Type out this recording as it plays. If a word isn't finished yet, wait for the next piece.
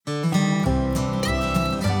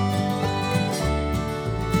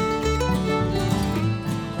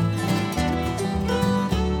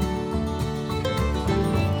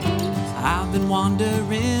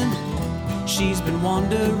wandering, she's been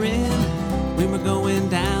wondering when we're going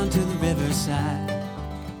down to the riverside.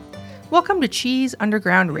 Welcome to Cheese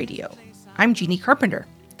Underground Radio. I'm Jeannie Carpenter.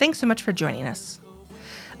 Thanks so much for joining us.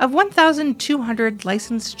 Of 1,200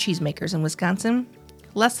 licensed cheesemakers in Wisconsin,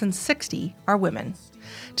 less than 60 are women.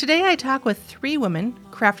 Today I talk with 3 women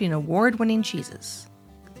crafting award-winning cheeses.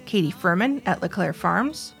 Katie Furman at LeClaire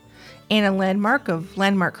Farms, Anna Landmark of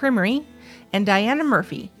Landmark Creamery, and Diana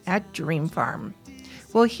Murphy at Dream Farm.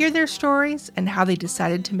 We'll hear their stories and how they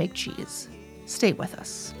decided to make cheese. Stay with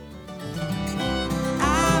us.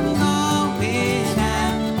 I'm going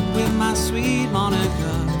out with my sweet Monica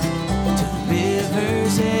to the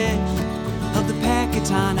river's edge of the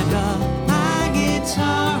Pecatonica. My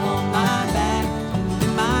guitar on my back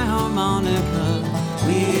and my harmonica.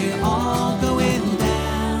 We're all going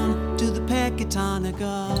down to the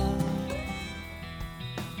Pecatonica.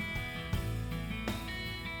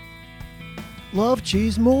 Love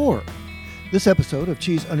cheese more. This episode of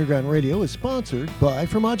Cheese Underground Radio is sponsored by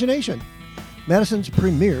Fromagination, Madison's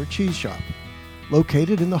premier cheese shop,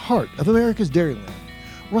 located in the heart of America's Dairyland,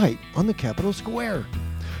 right on the Capitol Square.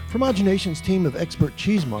 Fromagination's team of expert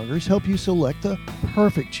cheesemongers help you select the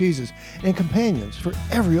perfect cheeses and companions for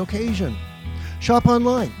every occasion. Shop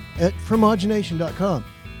online at fromagination.com,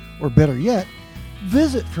 or better yet,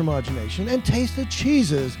 visit Fromagination and taste the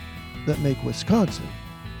cheeses that make Wisconsin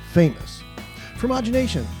famous.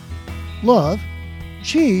 Fromagination. Love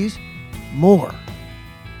cheese more.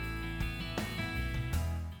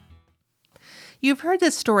 You've heard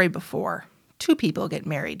this story before. 2 people get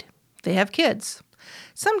married. They have kids.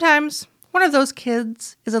 Sometimes one of those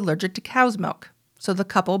kids is allergic to cow's milk, so the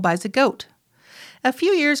couple buys a goat. A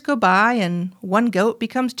few years go by and 1 goat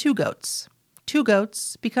becomes 2 goats. 2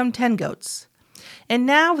 goats become 10 goats. And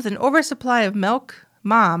now with an oversupply of milk,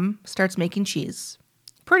 Mom starts making cheese.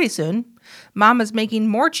 Pretty soon, Mom is making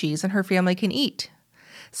more cheese than her family can eat.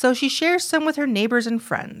 So she shares some with her neighbors and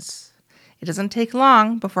friends. It doesn't take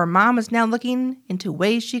long before Mom is now looking into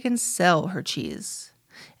ways she can sell her cheese.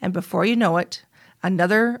 And before you know it,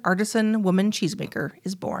 another artisan woman cheesemaker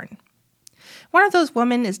is born. One of those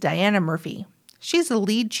women is Diana Murphy. She's the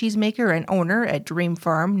lead cheesemaker and owner at Dream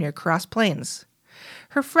Farm near Cross Plains.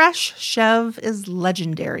 Her fresh chev is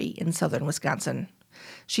legendary in southern Wisconsin.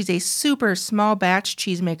 She's a super small batch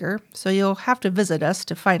cheesemaker, so you'll have to visit us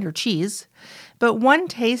to find her cheese. But one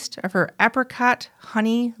taste of her apricot,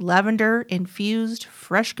 honey, lavender infused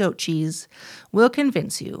fresh goat cheese will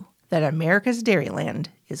convince you that America's Dairyland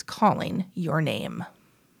is calling your name.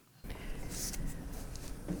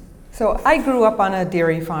 So I grew up on a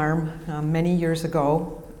dairy farm many years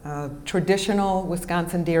ago, a traditional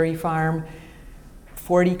Wisconsin dairy farm.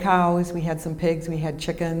 40 cows, we had some pigs, we had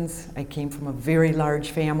chickens. I came from a very large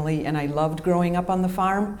family and I loved growing up on the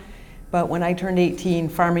farm. But when I turned 18,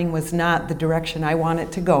 farming was not the direction I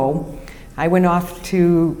wanted to go. I went off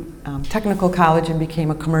to technical college and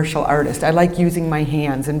became a commercial artist. I like using my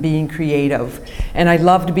hands and being creative. And I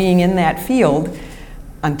loved being in that field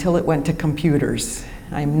until it went to computers.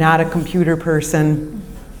 I'm not a computer person.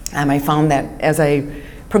 I found that as I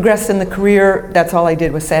progressed in the career, that's all I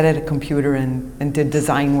did was sat at a computer and did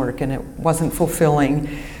design work, and it wasn't fulfilling.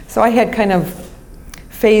 So I had kind of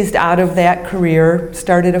phased out of that career,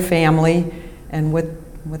 started a family, and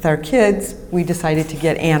with our kids, we decided to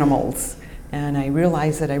get animals. And I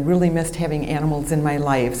realized that I really missed having animals in my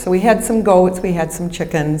life. So we had some goats, we had some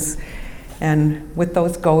chickens, and with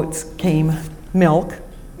those goats came milk.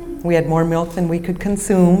 We had more milk than we could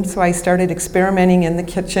consume, so I started experimenting in the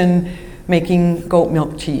kitchen, making goat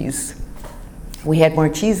milk cheese. We had more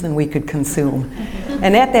cheese than we could consume.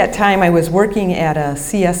 And at that time I was working at a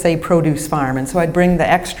CSA produce farm, and so I'd bring the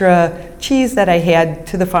extra cheese that I had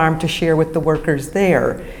to the farm to share with the workers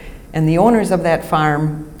there. And the owners of that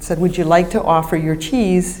farm said, would you like to offer your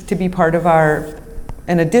cheese to be part of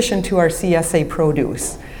in addition to our CSA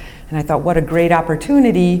produce? And I thought, what a great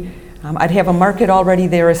opportunity. I'd have a market already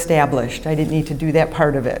there established. I didn't need to do that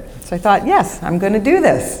part of it. So I thought, yes, I'm going to do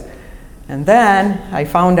this. And then I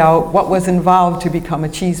found out what was involved to become a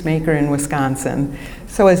cheesemaker in Wisconsin.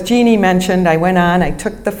 So as Jeannie mentioned, I went on, I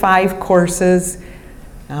took the 5 courses,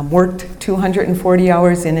 worked 240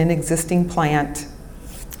 hours in an existing plant.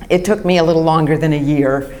 It took me a little longer than a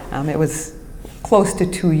year. It was close to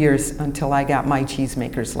 2 years until I got my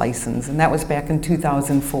cheesemaker's license, and that was back in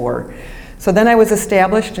 2004. So then I was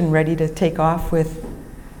established and ready to take off with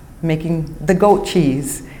making the goat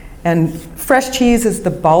cheese. And fresh cheese is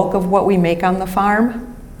the bulk of what we make on the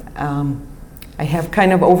farm. I have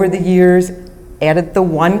kind of over the years added the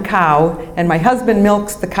 1 cow, and my husband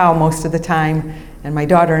milks the cow most of the time, and my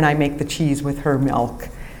daughter and I make the cheese with her milk.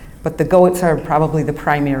 but the goats are probably the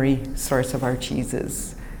primary source of our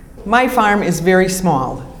cheeses. My farm is very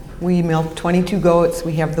small. We milk 22 goats,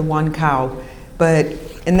 we have the 1 cow, but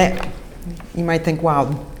in that, you might think,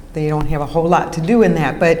 wow, they don't have a whole lot to do in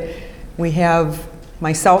that, but we have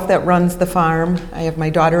myself that runs the farm, I have my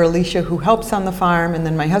daughter Alicia who helps on the farm, and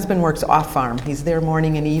then my husband works off farm. He's there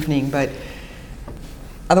morning and evening, but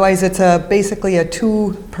otherwise it's basically a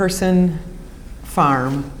 2-person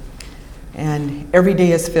farm, and every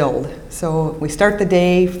day is filled. So we start the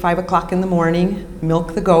day 5 o'clock in the morning,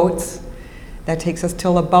 milk the goats. That takes us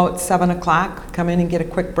till about 7 o'clock. Come in and get a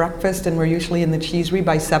quick breakfast, and we're usually in the cheesery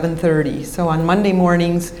by 7:30. So on Monday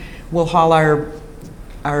mornings, we'll haul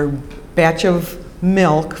our batch of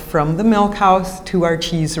milk from the milk house to our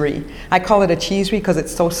cheesery. I call it a cheesery because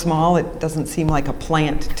it's so small it doesn't seem like a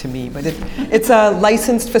plant to me, but it's a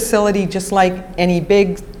licensed facility just like any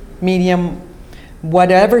big, medium,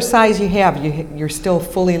 whatever size you have, you're still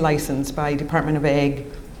fully licensed by Department of Ag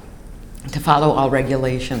to follow all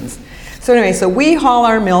regulations. So anyway, so we haul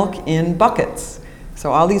our milk in buckets.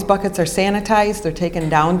 So all these buckets are sanitized, they're taken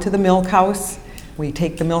down to the milk house. We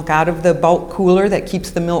take the milk out of the bulk cooler that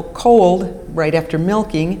keeps the milk cold right after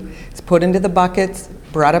milking. It's put into the buckets,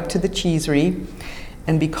 brought up to the cheesery.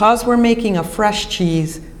 And because we're making a fresh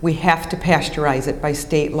cheese, we have to pasteurize it by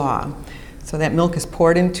state law. So that milk is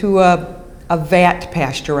poured into a vat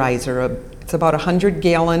pasteurizer. It's about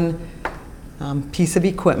 100-gallon piece of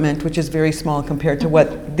equipment, which is very small compared to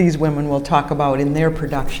what these women will talk about in their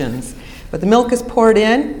productions. But the milk is poured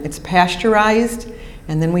in, it's pasteurized,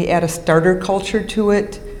 and then we add a starter culture to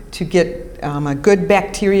it to get a good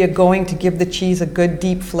bacteria going to give the cheese a good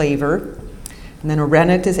deep flavor. And then a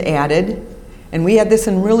rennet is added, and we add this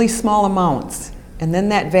in really small amounts. And then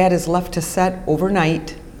that vat is left to set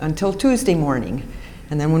overnight until Tuesday morning.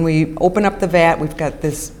 And then when we open up the vat, we've got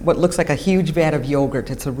this, what looks like a huge vat of yogurt.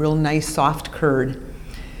 It's a real nice soft curd.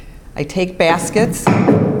 I take baskets,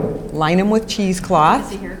 line them with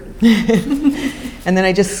cheesecloth, and then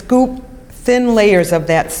I just scoop thin layers of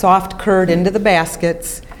that soft curd into the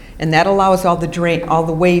baskets, and that allows all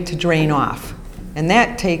the whey to drain off. And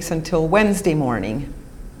that takes until Wednesday morning.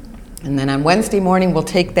 And then on Wednesday morning, we'll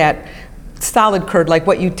take that solid curd, like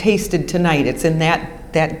what you tasted tonight. It's in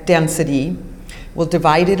that density. We'll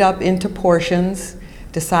divide it up into portions,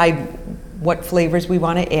 decide what flavors we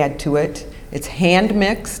want to add to it. It's hand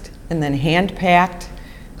mixed and then hand packed,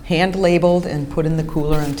 hand labeled, and put in the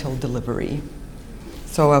cooler until delivery.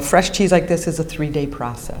 So a fresh cheese like this is a 3-day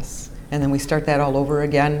process. And then we start that all over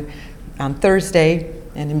again on Thursday.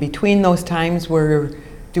 And in between those times, we're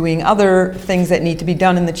doing other things that need to be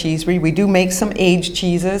done in the cheesery. We do make some aged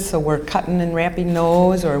cheeses, so we're cutting and wrapping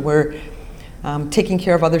those, or we're taking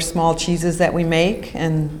care of other small cheeses that we make.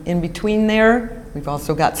 And in between there, we've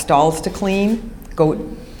also got stalls to clean,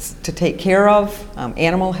 goats to take care of,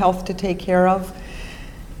 animal health to take care of.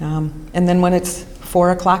 And then when it's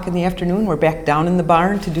 4 o'clock in the afternoon, we're back down in the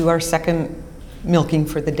barn to do our second milking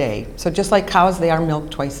for the day. So just like cows, they are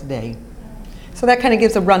milked twice a day. So that kind of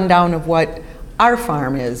gives a rundown of what our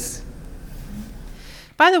farm is.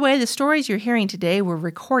 By the way, the stories you're hearing today were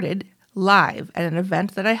recorded live at an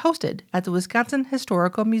event that I hosted at the Wisconsin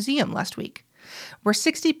Historical Museum last week, where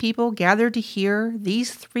 60 people gathered to hear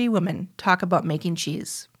these 3 women talk about making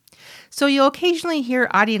cheese. So you'll occasionally hear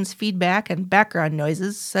audience feedback and background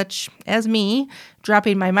noises, such as me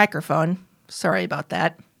dropping my microphone. Sorry about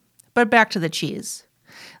that. But back to the cheese.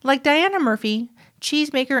 Like Diana Murphy,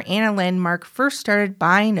 cheesemaker Anna Landmark first started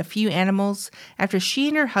buying a few animals after she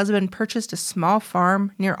and her husband purchased a small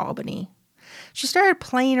farm near Albany. She started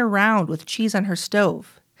playing around with cheese on her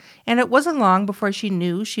stove, and it wasn't long before she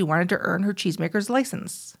knew she wanted to earn her cheesemaker's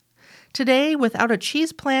license. Today, without a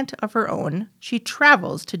cheese plant of her own, she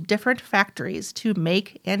travels to different factories to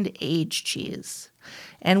make and age cheese.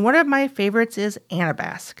 And one of my favorites is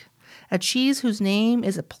Annabasque, a cheese whose name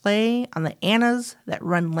is a play on the Annas that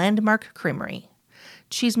run Landmark Creamery.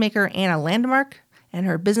 Cheesemaker Anna Landmark and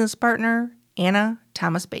her business partner, Anna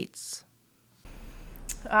Thomas Bates.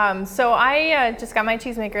 So I just got my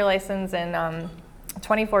cheesemaker license in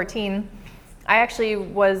 2014. I actually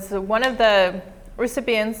was one of the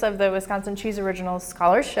recipients of the Wisconsin Cheese Originals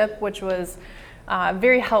Scholarship, which was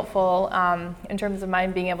very helpful in terms of my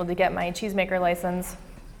being able to get my cheesemaker license.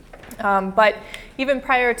 But even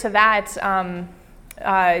prior to that,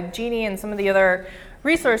 Jeannie and some of the other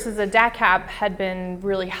resources at DACAP had been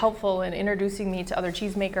really helpful in introducing me to other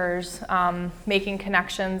cheesemakers, making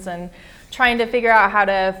connections, and trying to figure out how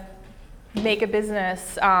to make a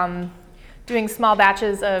business doing small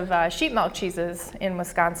batches of sheep milk cheeses in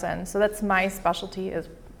Wisconsin. So that's my specialty, is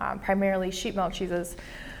primarily sheep milk cheeses.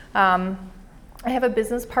 I have a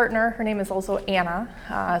business partner. Her name is also Anna.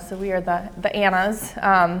 So we are the Annas.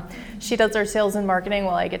 She does our sales and marketing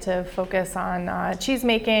while I get to focus on cheese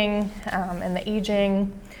making and the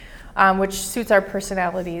aging, which suits our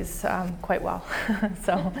personalities quite well.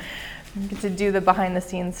 So we get to do the behind the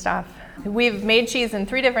scenes stuff. We've made cheese in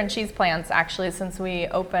 3 different cheese plants actually since we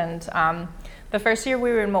opened. The first year we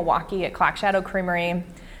were in Milwaukee at Clock Shadow Creamery.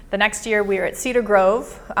 The next year we were at Cedar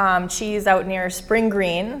Grove Cheese out near Spring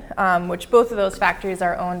Green, which both of those factories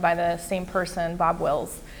are owned by the same person, Bob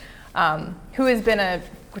Wills, who has been a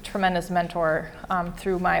tremendous mentor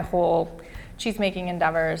through my whole cheese making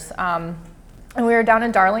endeavors. And we were down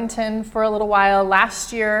in Darlington for a little while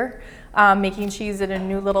last year, making cheese at a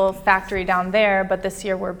new little factory down there, but this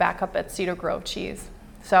year we're back up at Cedar Grove Cheese.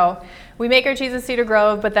 So we make our cheese at Cedar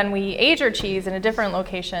Grove, but then we age our cheese in a different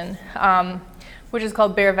location, which is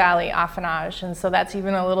called Bear Valley Affinage, and so that's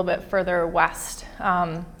even a little bit further west.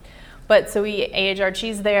 But so we age our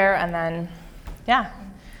cheese there and then,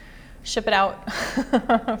 ship it out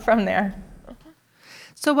from there.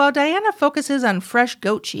 So while Diana focuses on fresh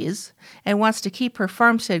goat cheese and wants to keep her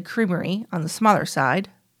farmstead creamery on the smaller side,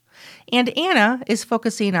 and Anna is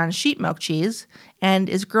focusing on sheep milk cheese and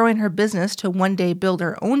is growing her business to one day build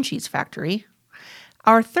her own cheese factory,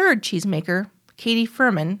 our third cheesemaker, Katie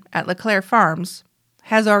Furman at LeClaire Farms,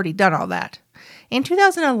 has already done all that. In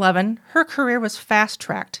 2011, her career was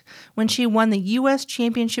fast-tracked when she won the U.S.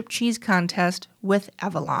 Championship Cheese Contest with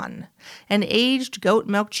Avalon, an aged goat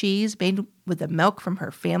milk cheese made with the milk from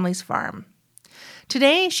her family's farm.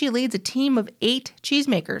 Today, she leads a team of 8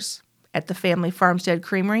 cheesemakers at the family farmstead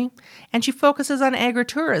creamery, and she focuses on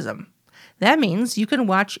agritourism. That means you can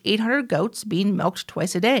watch 800 goats being milked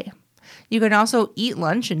twice a day. You can also eat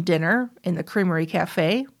lunch and dinner in the Creamery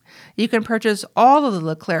Cafe. You can purchase all of the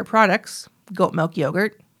LeClaire products, goat milk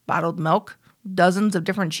yogurt, bottled milk, dozens of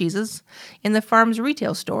different cheeses, in the farm's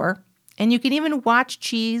retail store, and you can even watch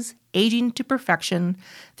cheese aging to perfection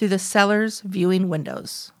through the cellar's viewing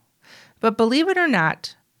windows. But believe it or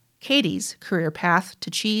not, Katie's career path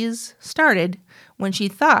to cheese started when she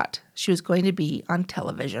thought she was going to be on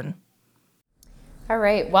television. All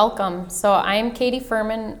right, welcome. So I'm Katie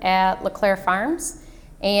Furman at LeClaire Farms,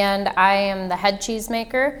 and I am the head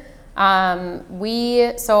cheesemaker.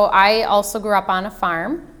 So I also grew up on a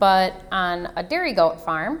farm, but on a dairy goat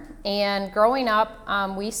farm. And growing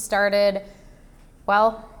up, we started, we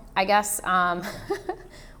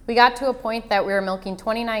got to a point that we were milking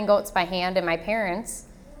 29 goats by hand, and my parents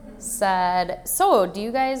said, "So, do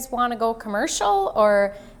you guys want to go commercial?"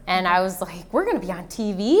 And I was like, "We're going to be on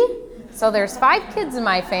TV?" So there's 5 kids in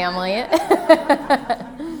my family.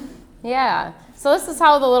 Yeah. So this is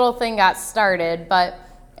how the little thing got started. But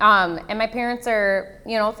and my parents are,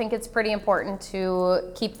 think it's pretty important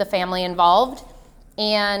to keep the family involved,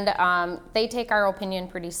 and they take our opinion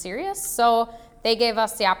pretty serious. So they gave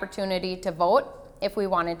us the opportunity to vote if we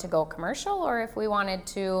wanted to go commercial or if we wanted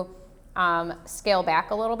to scale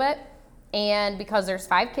back a little bit. And because there's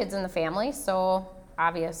 5 kids in the family, so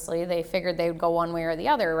obviously they figured they would go one way or the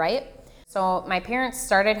other, right? So my parents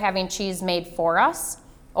started having cheese made for us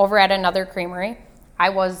over at another creamery. I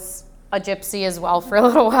was a gypsy as well for a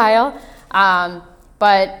little while,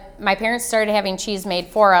 but my parents started having cheese made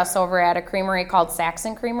for us over at a creamery called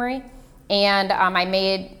Saxon Creamery, and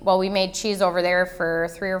we made cheese over there for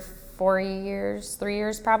 3 or 4 years, 3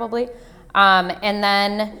 years probably, and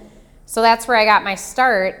then so that's where I got my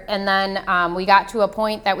start. And then we got to a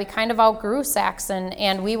point that we kind of outgrew Saxon,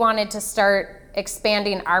 and we wanted to start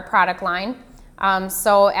expanding our product line.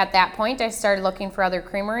 So at that point, I started looking for other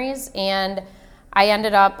creameries, and I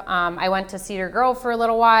ended up, I went to Cedar Grove for a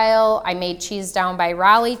little while. I made cheese down by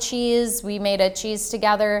Raleigh Cheese. We made a cheese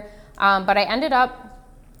together, but I ended up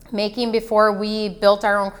making, before we built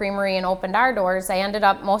our own creamery and opened our doors, I ended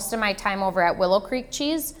up most of my time over at Willow Creek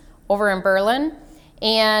Cheese over in Berlin.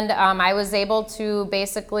 And I was able to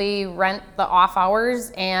basically rent the off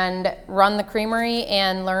hours and run the creamery,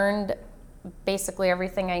 and learned basically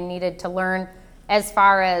everything I needed to learn as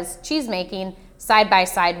far as cheese making side by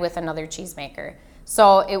side with another cheesemaker.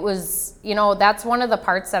 So it was, that's one of the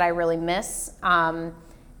parts that I really miss,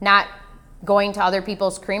 not going to other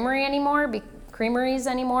people's creameries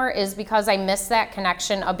anymore, is because I miss that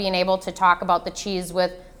connection of being able to talk about the cheese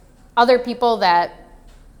with other people that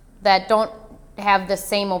don't have the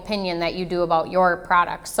same opinion that you do about your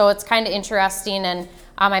product. So it's kind of interesting, and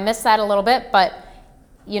I miss that a little bit, but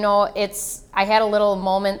I had a little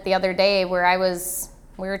moment the other day where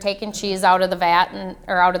we were taking cheese out of the vat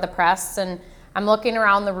or out of the press, and I'm looking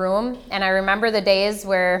around the room, and I remember the days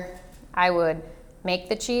where I would make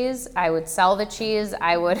the cheese, I would sell the cheese,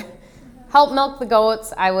 I would help milk the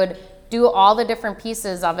goats, I would do all the different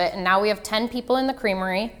pieces of it. And now we have 10 people in the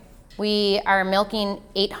creamery. We are milking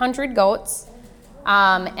 800 goats.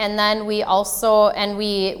 And then we also,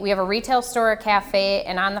 we have a retail store, a cafe,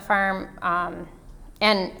 and on the farm,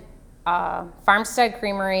 and Farmstead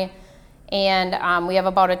Creamery. And we have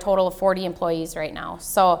about a total of 40 employees right now.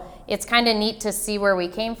 So it's kind of neat to see where we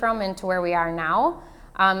came from and to where we are now.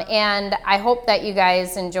 And I hope that you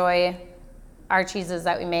guys enjoy our cheeses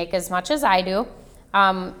that we make as much as I do.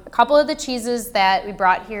 A couple of the cheeses that we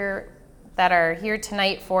brought here that are here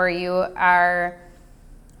tonight for you are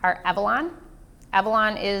Avalon.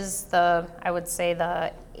 Avalon is I would say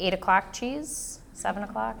the 8 o'clock cheese, 7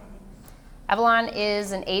 o'clock. Avalon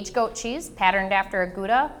is an aged goat cheese patterned after a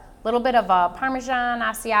Gouda, a little bit of a Parmesan,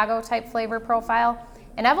 Asiago type flavor profile.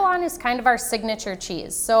 And Avalon is kind of our signature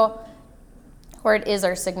cheese. So, or it is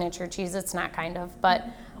our signature cheese, it's not kind of, but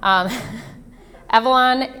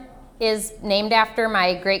Avalon is named after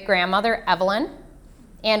my great-grandmother, Evelyn.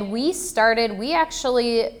 And we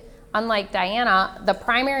actually, unlike Diana, the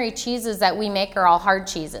primary cheeses that we make are all hard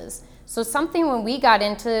cheeses. So something when we got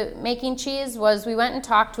into making cheese was we went and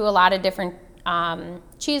talked to a lot of different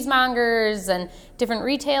cheesemongers and different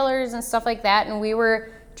retailers and stuff like that. And we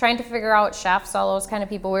were trying to figure out, chefs, all those kind of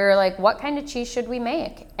people, we were like, what kind of cheese should we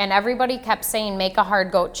make? And everybody kept saying, make a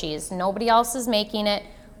hard goat cheese. Nobody else is making it.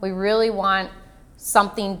 We really want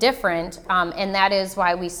something different, and that is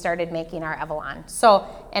why we started making our Avalon. So,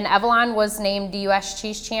 and Avalon was named the U.S.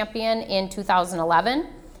 Cheese Champion in 2011,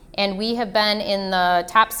 and we have been in the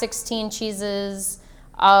top 16 cheeses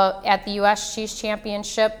at the U.S. Cheese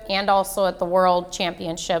Championship and also at the World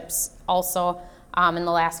Championships also in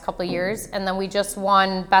the last couple of years. And then we just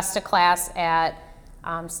won Best of Class at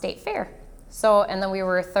State Fair. So, and then we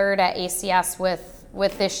were third at ACS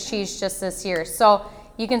with this cheese just this year. So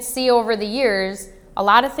you can see over the years, a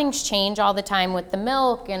lot of things change all the time with the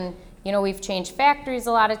milk, and we've changed factories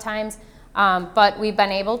a lot of times, but we've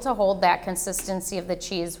been able to hold that consistency of the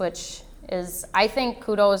cheese, which is, I think,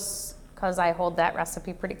 kudos, because I hold that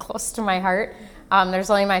recipe pretty close to my heart.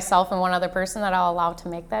 There's only myself and one other person that I'll allow to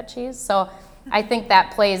make that cheese, so I think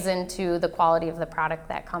that plays into the quality of the product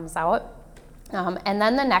that comes out. And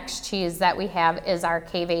then the next cheese that we have is our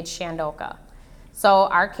cave-aged Shandoka. So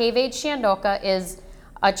our cave-aged Shandoka is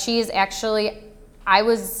a cheese, actually, I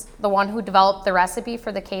was the one who developed the recipe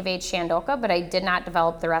for the cave-aged Shandoka, but I did not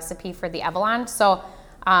develop the recipe for the Avalon. So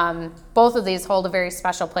both of these hold a very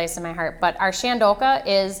special place in my heart. But our Shandoka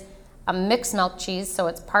is a mixed milk cheese, so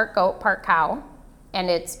it's part goat, part cow, and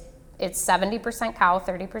it's 70% cow,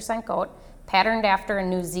 30% goat, patterned after a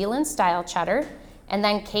New Zealand style cheddar, and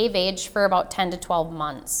then cave-aged for about 10 to 12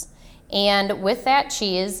 months. And with that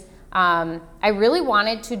cheese, I really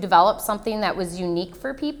wanted to develop something that was unique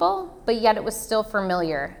for people, but yet it was still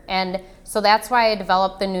familiar. And so that's why I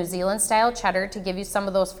developed the New Zealand style cheddar, to give you some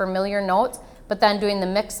of those familiar notes, but then doing the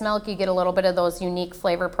mixed milk, you get a little bit of those unique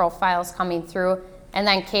flavor profiles coming through, and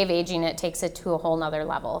then cave aging it takes it to a whole nother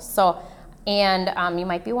level. So, and you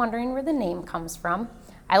might be wondering where the name comes from.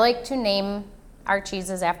 I like to name our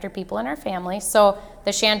cheeses after people in our family. So the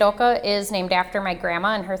Shandoka is named after my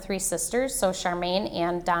grandma and her 3 sisters, so Charmaine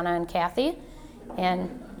and Donna and Kathy. And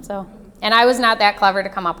I was not that clever to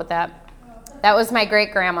come up with that. That was my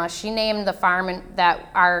great grandma. She named the farm that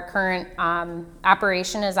our current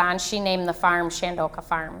operation is on, she named the farm Shandoka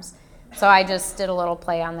Farms. So I just did a little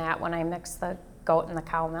play on that when I mixed the goat and the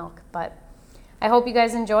cow milk. But I hope you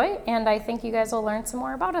guys enjoy, and I think you guys will learn some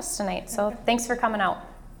more about us tonight. So thanks for coming out.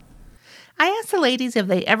 I asked the ladies if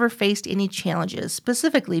they ever faced any challenges,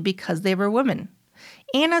 specifically because they were women.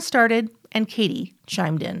 Anna started, and Katie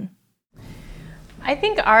chimed in. I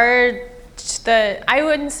think I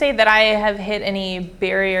wouldn't say that I have hit any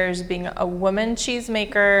barriers being a woman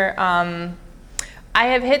cheesemaker. I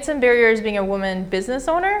have hit some barriers being a woman business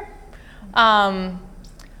owner.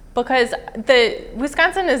 Because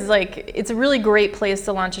Wisconsin is it's a really great place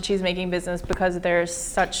to launch a cheesemaking business because there's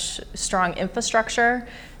such strong infrastructure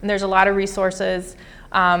and there's a lot of resources.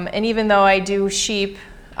 And even though I do sheep,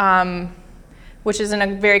 which isn't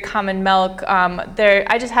a very common milk,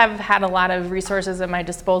 I just have had a lot of resources at my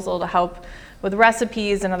disposal to help with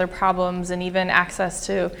recipes and other problems, and even access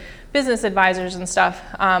to business advisors and stuff.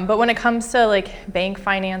 But when it comes to bank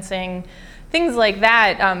financing, things like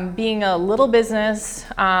that, being a little business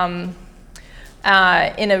in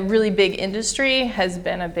a really big industry has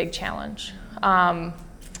been a big challenge.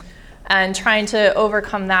 And trying to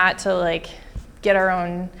overcome that to get our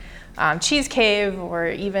own cheese cave, or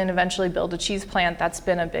even eventually build a cheese plant, that's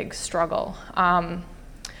been a big struggle.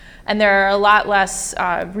 And there are a lot less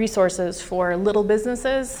resources for little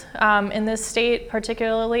businesses in this state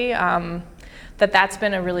particularly. that's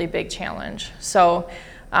been a really big challenge. So,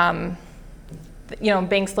 banks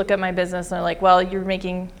look at my business and they're like, well, you're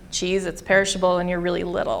making cheese, it's perishable, and you're really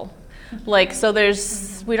little. Like, so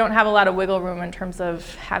we don't have a lot of wiggle room in terms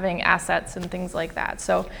of having assets and things like that.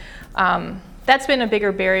 So that's been a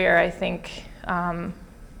bigger barrier, I think,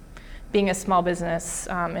 being a small business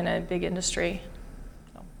in a big industry.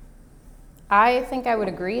 I think I would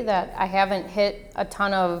agree that I haven't hit a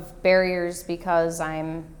ton of barriers because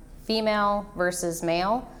I'm female versus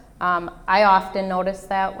male. I often notice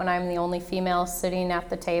that when I'm the only female sitting at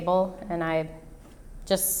the table, and I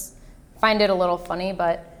just find it a little funny,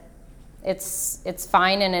 but it's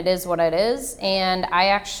fine and it is what it is. And I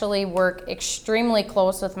actually work extremely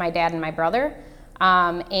close with my dad and my brother.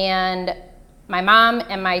 And my mom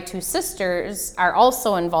and my two sisters are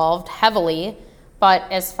also involved heavily. But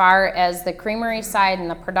as far as the creamery side and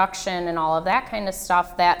the production and all of that kind of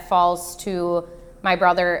stuff, that falls to my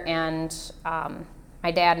brother and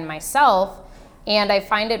my dad and myself. And I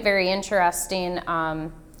find it very interesting.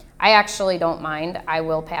 I actually don't mind. I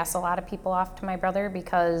will pass a lot of people off to my brother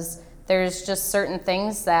because there's just certain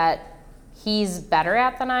things that he's better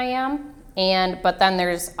at than I am. But then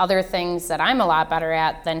there's other things that I'm a lot better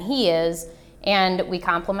at than he is. And we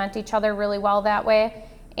complement each other really well that way.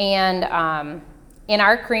 And in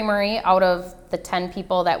our creamery, out of the 10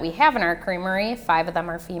 people that we have in our creamery, 5 of them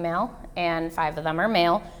are female and 5 of them are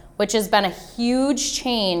male, which has been a huge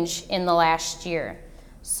change in the last year.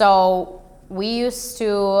 So we used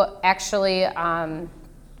to actually,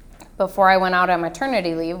 before I went out on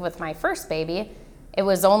maternity leave with my first baby, it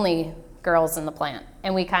was only girls in the plant,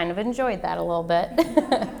 and we kind of enjoyed that a little bit.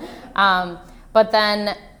 But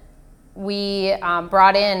then we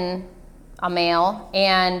brought in a male,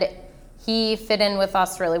 and he fit in with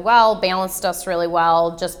us really well, balanced us really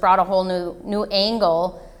well, just brought a whole new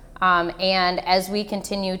angle. And as we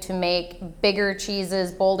continue to make bigger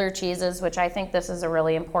cheeses, bolder cheeses, which I think this is a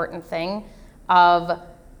really important thing of,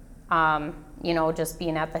 just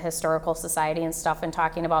being at the Historical Society and stuff and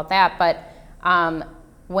talking about that. But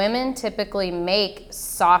women typically make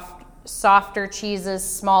softer cheeses,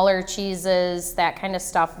 smaller cheeses, that kind of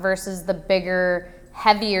stuff, versus the bigger,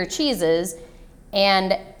 heavier cheeses.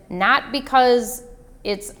 And not because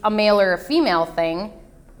it's a male or a female thing,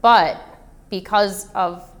 but because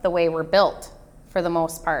of the way we're built for the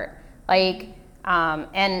most part. And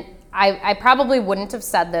I probably wouldn't have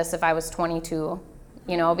said this if I was 22,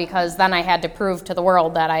 because then I had to prove to the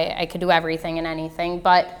world that I could do everything and anything.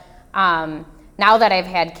 But now that I've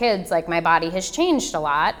had kids, like, my body has changed a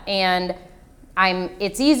lot, and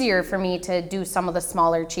it's easier for me to do some of the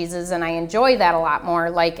smaller cheeses, and I enjoy that a lot more.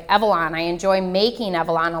 Like Evelyn, I enjoy making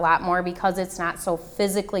Evelyn a lot more because it's not so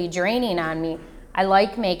physically draining on me. I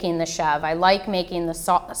like making the Chev. I like making the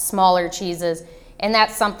smaller cheeses, and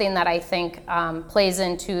that's something that I think plays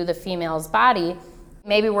into the female's body.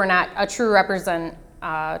 Maybe we're not a true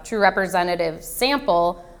representative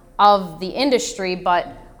sample of the industry, but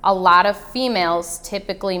a lot of females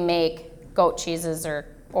typically make goat cheeses or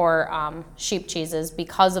sheep cheeses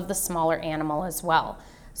because of the smaller animal as well.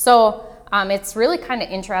 So it's really kind of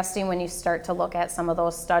interesting when you start to look at some of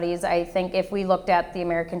those studies. I think if we looked at the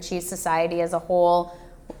American Cheese Society as a whole,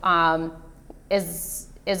 is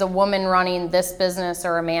a woman running this business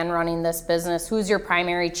or a man running this business, who's your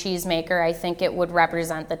primary cheese maker? I think it would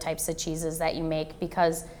represent the types of cheeses that you make,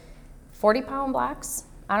 because 40-pound blocks,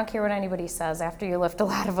 I don't care what anybody says, after you lift a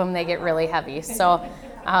lot of them, they get really heavy. So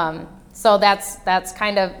that's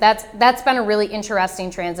been a really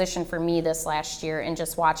interesting transition for me this last year, and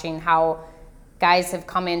just watching how guys have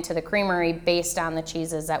come into the creamery based on the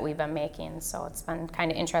cheeses that we've been making. So it's been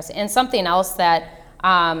kind of interesting. And something else that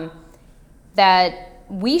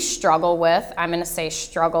we struggle with, I'm going to say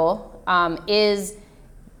struggle, is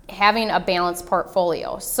having a balanced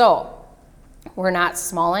portfolio. So we're not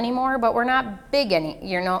small anymore, but we're not big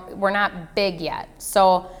we're not big yet.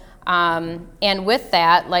 So and with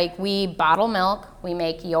that, like, we bottle milk, we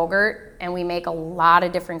make yogurt, and we make a lot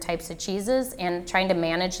of different types of cheeses, and trying to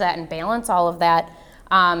manage that and balance all of that.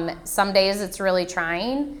 Some days it's really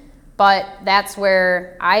trying, but that's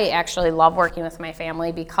where I actually love working with my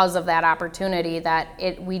family, because of that opportunity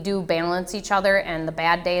that we do balance each other, and the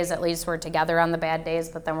bad days, at least we're together on the bad days,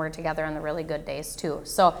 but then we're together on the really good days too.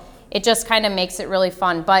 So it just kind of makes it really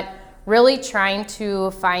fun, but really trying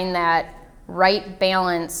to find that right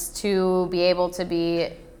balance to be able to be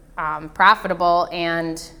profitable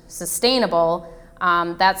and sustainable.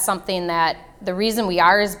 That's something that the reason we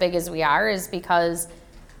are as big as we are is because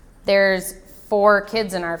there's 4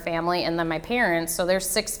 kids in our family, and then my parents, so there's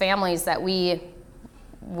 6 families that we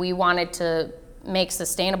wanted to make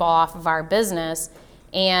sustainable off of our business.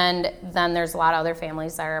 And then there's a lot of other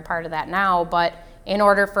families that are a part of that now. But in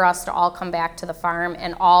order for us to all come back to the farm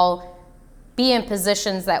and all be in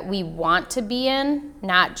positions that we want to be in,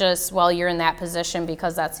 not just, well, you're in that position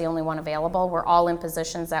because that's the only one available. We're all in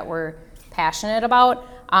positions that we're passionate about.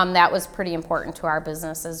 That was pretty important to our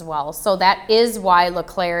business as well. So that is why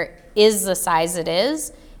LeClaire is the size it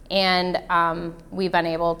is. And we've been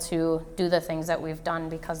able to do the things that we've done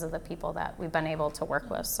because of the people that we've been able to work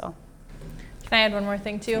with. So, can I add one more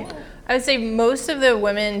thing too? Yeah. I would say most of the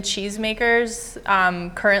women cheesemakers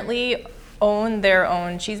currently own their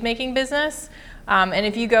own cheesemaking business. And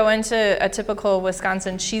if you go into a typical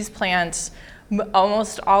Wisconsin cheese plant,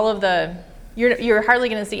 almost all of you're hardly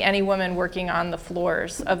going to see any women working on the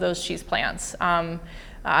floors of those cheese plants,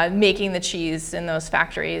 making the cheese in those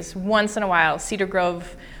factories. Once in a while, Cedar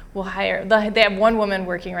Grove will hire, they have one woman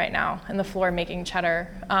working right now in the floor making cheddar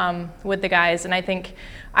with the guys, and I think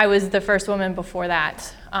I was the first woman before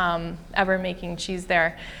that ever making cheese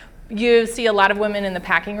there. You see a lot of women in the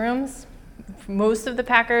packing rooms. Most of the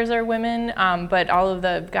packers are women, but all of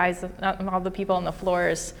the guys, all the people on the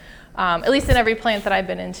floors, at least in every plant that I've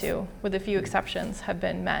been into, with a few exceptions, have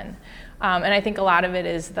been men. And I think a lot of it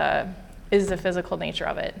is the physical nature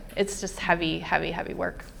of it. It's just heavy, heavy, heavy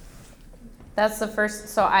work. That's the first,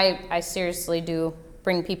 so I seriously do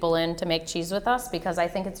bring people in to make cheese with us because I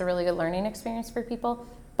think it's a really good learning experience for people.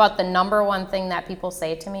 But the number one thing that people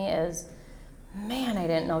say to me is, man, I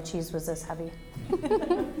didn't know cheese was this heavy.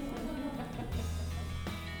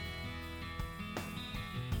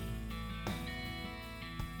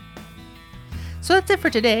 So that's it for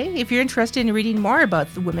today. If you're interested in reading more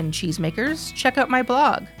about the women cheesemakers, check out my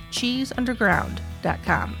blog,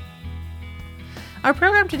 cheeseunderground.com. Our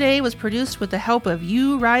program today was produced with the help of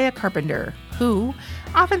Uriah Carpenter, who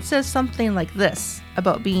often says something like this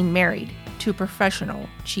about being married to a professional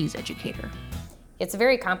cheese educator. It's a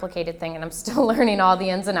very complicated thing, and I'm still learning all the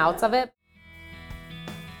ins and outs of it.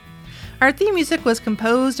 Our theme music was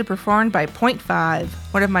composed and performed by Point 5,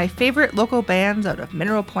 one of my favorite local bands out of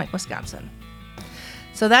Mineral Point, Wisconsin.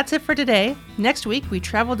 So that's it for today. Next week, we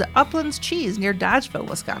travel to Uplands Cheese near Dodgeville,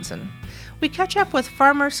 Wisconsin. We catch up with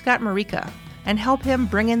farmer Scott Marica and help him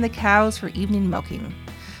bring in the cows for evening milking.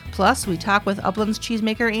 Plus, we talk with Uplands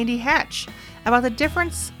cheesemaker Andy Hatch about the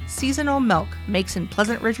difference seasonal milk makes in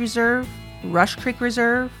Pleasant Ridge Reserve, Rush Creek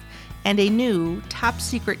Reserve, and a new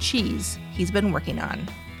top-secret cheese he's been working on.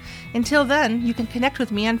 Until then, you can connect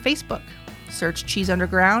with me on Facebook. Search Cheese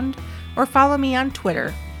Underground or follow me on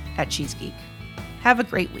Twitter @CheeseGeek. Have a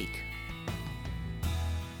great week.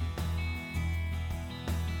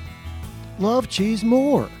 Love cheese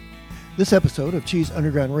more. This episode of Cheese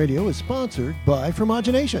Underground Radio is sponsored by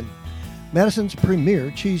Fromagination, Madison's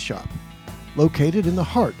premier cheese shop, located in the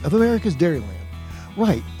heart of America's Dairyland,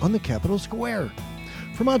 right on the Capitol Square.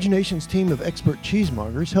 Fromagination's team of expert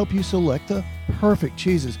cheesemongers help you select the perfect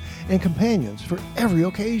cheeses and companions for every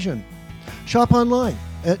occasion. Shop online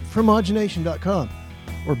at fromagination.com,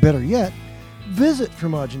 or better yet, visit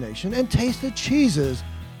Fromagination and taste the cheeses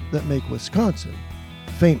that make Wisconsin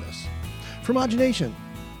famous. Fromagination.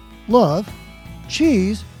 Love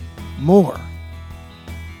cheese more.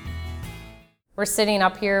 We're sitting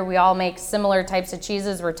up here, we all make similar types of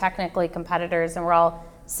cheeses, we're technically competitors, and we're all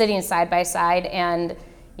sitting side by side, and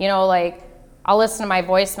you know, like, I'll listen to my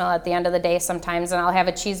voicemail at the end of the day sometimes, and I'll have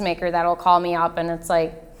a cheesemaker that'll call me up, and it's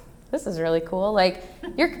like, this is really cool. Like,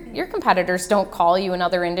 your competitors don't call you in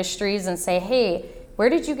other industries and say, hey, where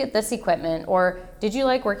did you get this equipment? Or did you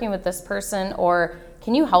like working with this person? Or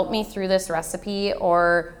can you help me through this recipe?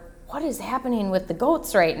 Or what is happening with the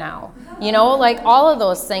goats right now? You know, like all of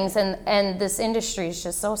those things. And this industry is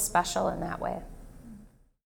just so special in that way.